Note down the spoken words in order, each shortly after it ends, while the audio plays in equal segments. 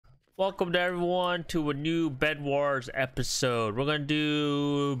Welcome to everyone to a new Bedwars episode. We're gonna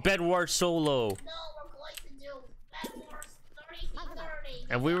do Bedwars solo. No, we're going to do Bedwars 30v30.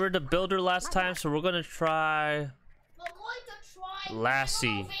 And we were the builder last time, so we're gonna try We're going to try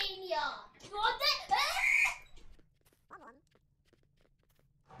Lassie. Pennsylvania. You want that?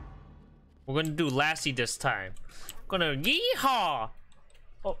 We're gonna do Lassie this time. We're gonna yeehaw!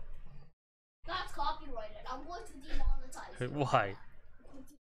 Oh, That's copyrighted. I'm going to demonetize it. why?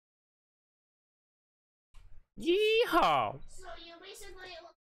 Yeehaw! So you basically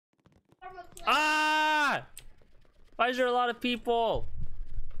from a place. Ah! Why is there a lot of people?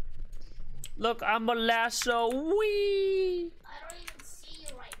 Look, I'm a lasso. Wee! I don't even see you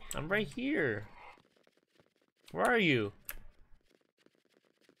right now. I'm right here. Where are you?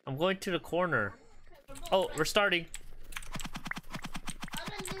 I'm going to the corner. Oh, we're starting. I'm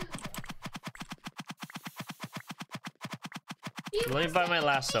a noob. Let me buy my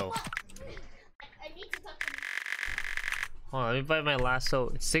lasso. I need to talk to Hold on, let me buy my lasso.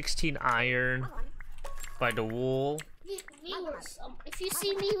 It's 16 iron. Buy the wool. viewers. If you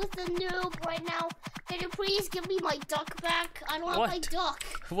see me with the noob right now, can you please give me my duck back? I don't have my What? duck.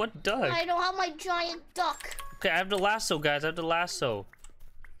 What duck? I don't have my giant duck. Okay, I have the lasso, guys. I have the lasso.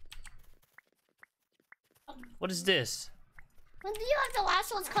 What is this? When you have the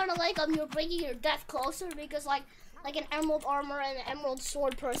lasso, it's kind of like you're bringing your death closer because like an emerald armor and an emerald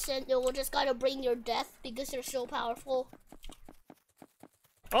sword person, it will just gotta bring your death because they're so powerful.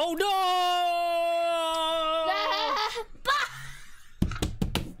 Oh no!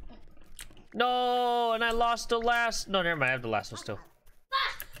 No, and I lost the last. No, never mind. I have the lasso still.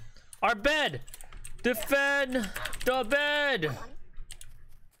 Our bed. Defend the bed.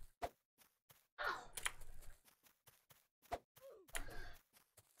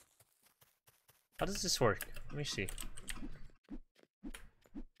 How does this work? Let me see.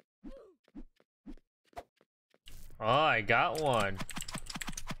 Oh, I got one.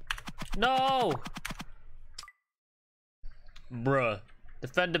 No! Bruh.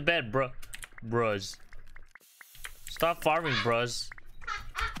 Defend the bed, bruh. Bruhs. Stop farming, bruhs.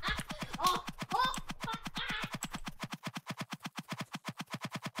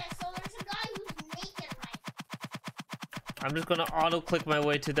 Yeah, so there's a guy who's naked right now. I'm just gonna auto-click my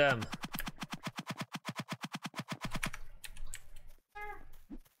way to them.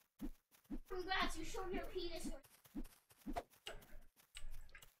 Congrats, you showed your penis.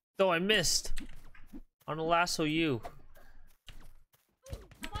 Oh, I missed. I'm gonna lasso you. How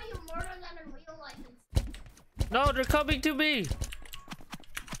about you murder them in real life instead? No, they're coming to me.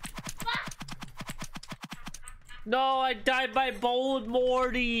 No, I died by Bold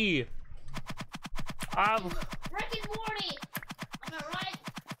Morty. Rick and Morty! Am I right?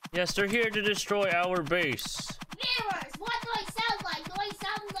 Yes, they're here to destroy our base. Viewers, what do I sound like? Do I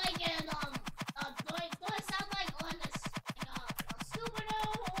sound like an, do I sound like on a stupido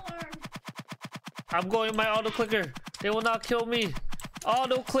or... I'm going my auto clicker. They will not kill me.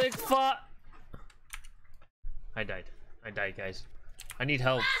 Auto click I died. I died, guys. I need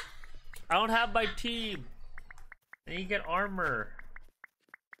help. I don't have my team. I need to get armor.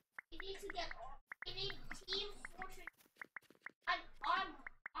 You need to get... You need team fortune. I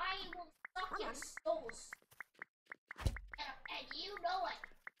will suck your souls. And you know it.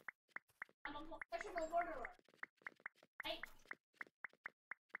 I'm a professional murderer. Right?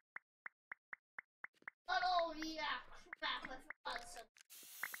 Oh yeah, crap, I forgot some.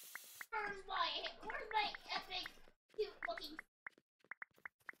 Where's my epic, cute looking...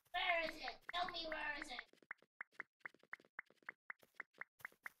 Where is it? Tell me where is it?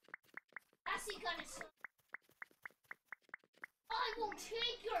 Lassie kind of sucks. I will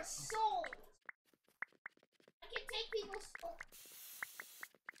take your souls! I can take people's souls.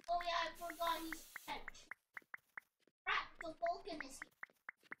 Oh yeah, I forgot he's dead. Crap, the Vulcan is here.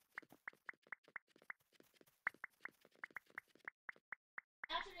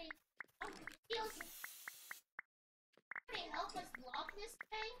 Actually, can you help us block this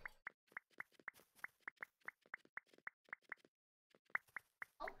thing?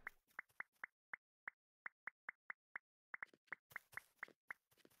 Oh.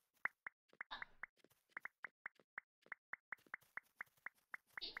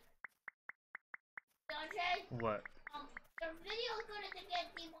 DeAndre, What? the video's gonna get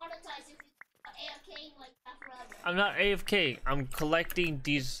demonetized if you AFK like that forever. I'm not AFK. I'm collecting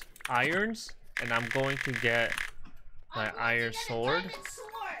these irons, and I'm going to get my I'm going iron to get a sword, diamond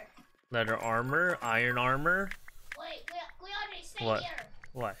sword. leather armor, iron armor. Wait, Leandre, stay What? here.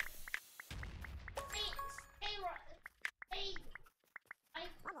 What? Stay.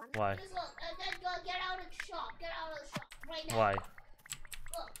 Why? Just look, and then get out of the shop. Get out of the shop right now. Why?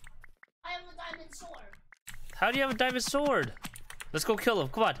 Look. diamond sword. How do you have a diamond sword? Let's go kill him.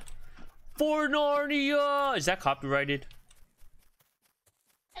 Come on. For Narnia! Is that copyrighted?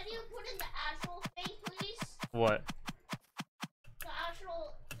 Can you put in the actual thing, please? What? The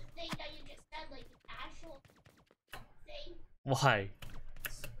actual thing that you just said, like the actual thing. Why?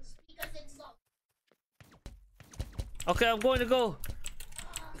 Because it's not. Okay, I'm going to go.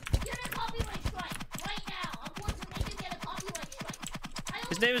 Get a copyright strike right now. I'm going to make you get a copyright strike.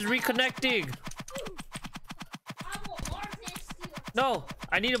 His name is Reconnecting. I will harvest you. No,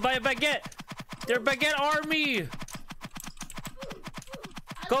 I need to buy a baguette. They're a baguette army.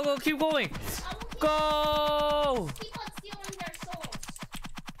 Go, go, keep going. Go. Keep on stealing their souls.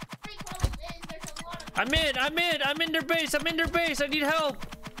 Pretty close in, there's a lot of them. I'm in their base. I'm in their base. I need help.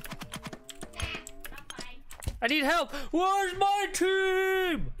 Nah, I'm fine. I need help. Where's my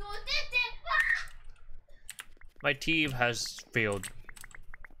team? My team has failed.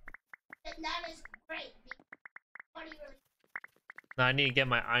 That is great. What do you really? Now I need to get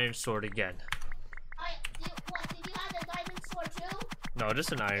my iron sword again. Did you have the diamond sword too? No,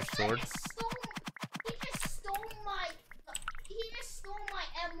 just an iron sword. He just stole my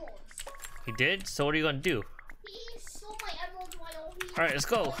emeralds. He did? So what are you gonna do? He stole my emeralds while he Alright, let's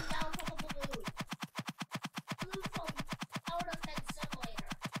go. down from a balloon. Balloon from Tower Defense Simulator.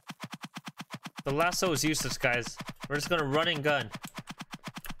 The lasso is useless, guys. We're just gonna run and gun.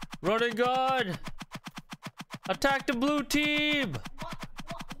 Run and gun! Attack the blue team!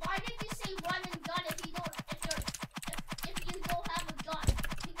 Why did you say run and gun if you don't have a gun?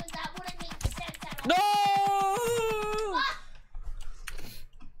 Because that wouldn't make sense at all. No! Ah!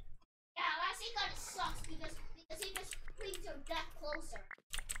 Yeah, last he kind of sucks because he just brings your death closer.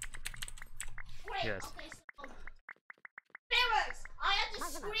 Great. Yes. Okay, so Bedwars, I have to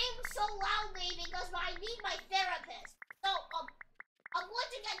scream so loudly because I need my therapist. So I'm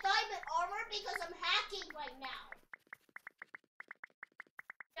going to get diamond armor because I'm hacking right now.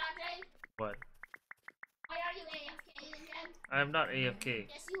 Dante, What? why are you AFK again? I am not AFK.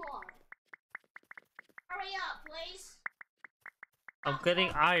 Yes, you are. Hurry up, please. I'm getting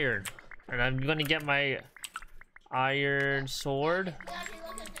iron. And I'm gonna get my iron sword. Dante,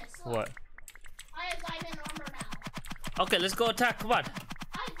 look at this. Look. What? I have diamond armor now. Okay, let's go attack. Come on.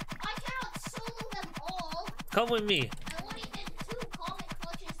 I cannot solo them all. Come with me. I only did 2 common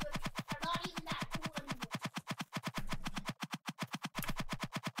clutches, which are not even that cool anymore.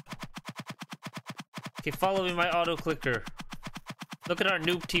 Okay, follow me, my auto clicker. Look at our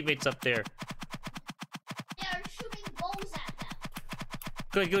noob teammates up there. They are shooting bows at them.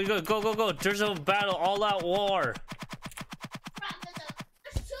 Good, good, good. Go, go, go. There's a battle, all out war. Crap,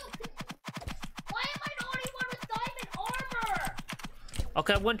 there's 2 people. Why am I the only one with diamond armor?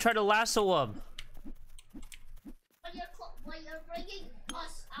 Okay, I'm gonna try to lasso him. When you're bringing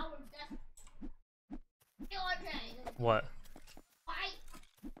us our death. Hey, RJ. What? Why?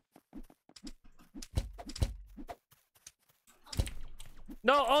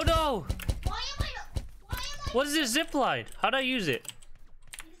 No, oh no! Why am I? What is this zip line? How do I use it?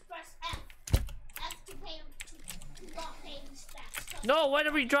 You just press F. F to pay him to not pay him stats. No, why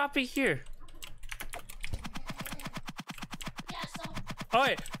are we dropping here? Yeah, so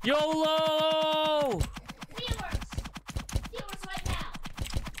Alright, YOLO! viewers right now.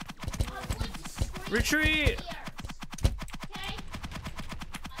 I'm going to scream Retreat! in your ears. Okay?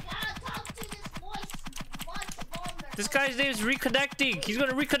 I gotta talk to this voice much longer. This guy's name is Reconnecting. He's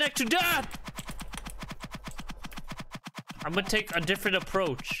gonna reconnect to death! I'm gonna take a different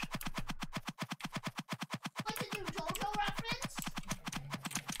approach. Going to do JoJo reference?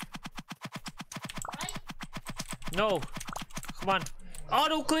 Right? No. Come on.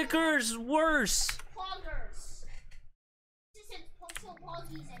 Auto clickers worse. Poggers. This isn't Pixel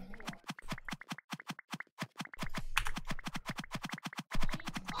Poggies anymore.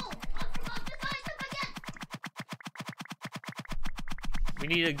 Oh, I forgot the guys again. We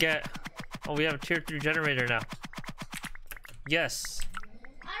need to get. Oh, we have a tier 3 generator now. Yes.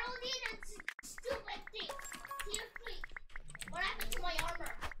 I don't need a stupid thing. Tier 3. What happened to my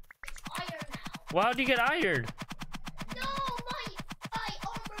armor? It's iron now. Wow, do you get iron? No, my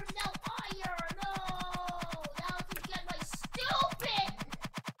armor's now iron. No, now to get my stupid.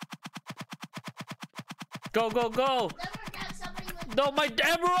 Go, go, go! Never attack somebody with. No, my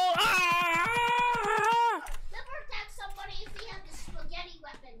emerald! Ah! Never attack somebody if they have the spaghetti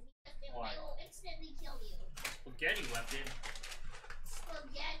weapon because they Why? will instantly kill you. Spaghetti weapon.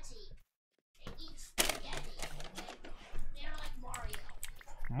 Spaghetti. They eat spaghetti. Okay? They're like Mario.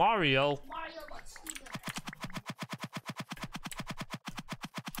 Mario. Mario but stupider.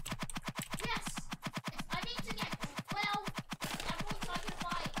 Yes! I need to get 12 emeralds under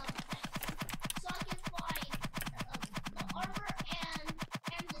my thing. So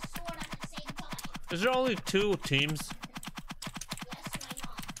Is there only 2 teams? Yes, why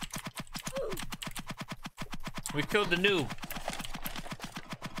not? We killed the noob.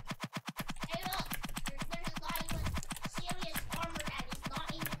 Hey, look, there's a guy with serious armor that is not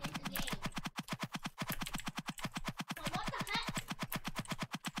even in the game. So what the heck?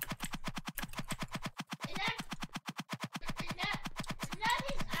 Is that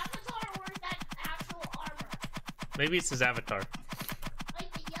his avatar or is that actual armor? Maybe it's his avatar.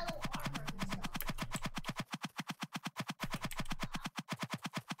 Like the yellow armor and stuff.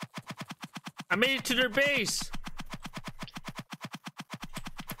 I made it to their base.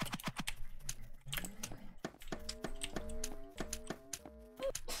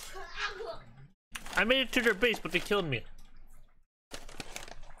 I made it to their base, but they killed me.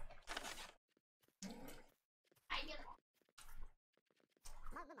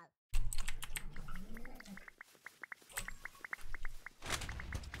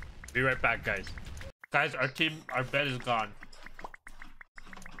 Be right back, guys. Guys, our bed is gone.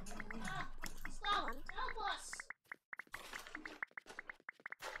 Stop! Help us!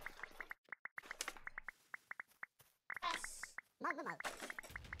 Yes! Crap!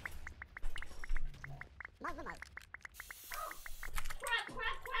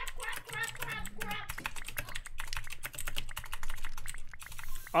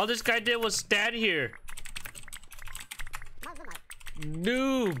 All this guy did was stand here.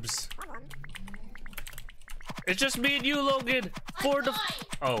 Noobs. It's just me and you, Logan. For the.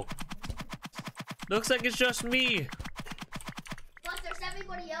 Oh. Looks like it's just me. But there's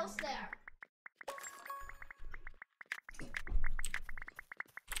everybody else there.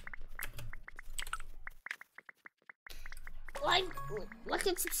 Like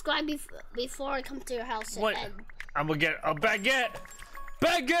and subscribe before I come to your house. What? I'm gonna get a baguette.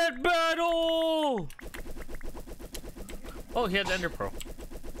 Baguette battle. Oh, he had the Ender Pearl.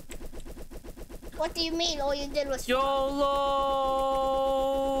 What do you mean? All you did was YOLO.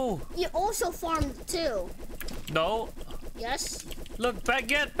 You also farmed too. No. Yes. Look,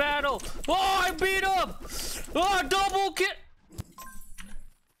 baguette battle. Oh, I beat him. Oh, double kill.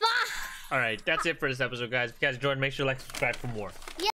 All right, that's it for this episode, guys. If you guys enjoyed, make sure to like, subscribe for more.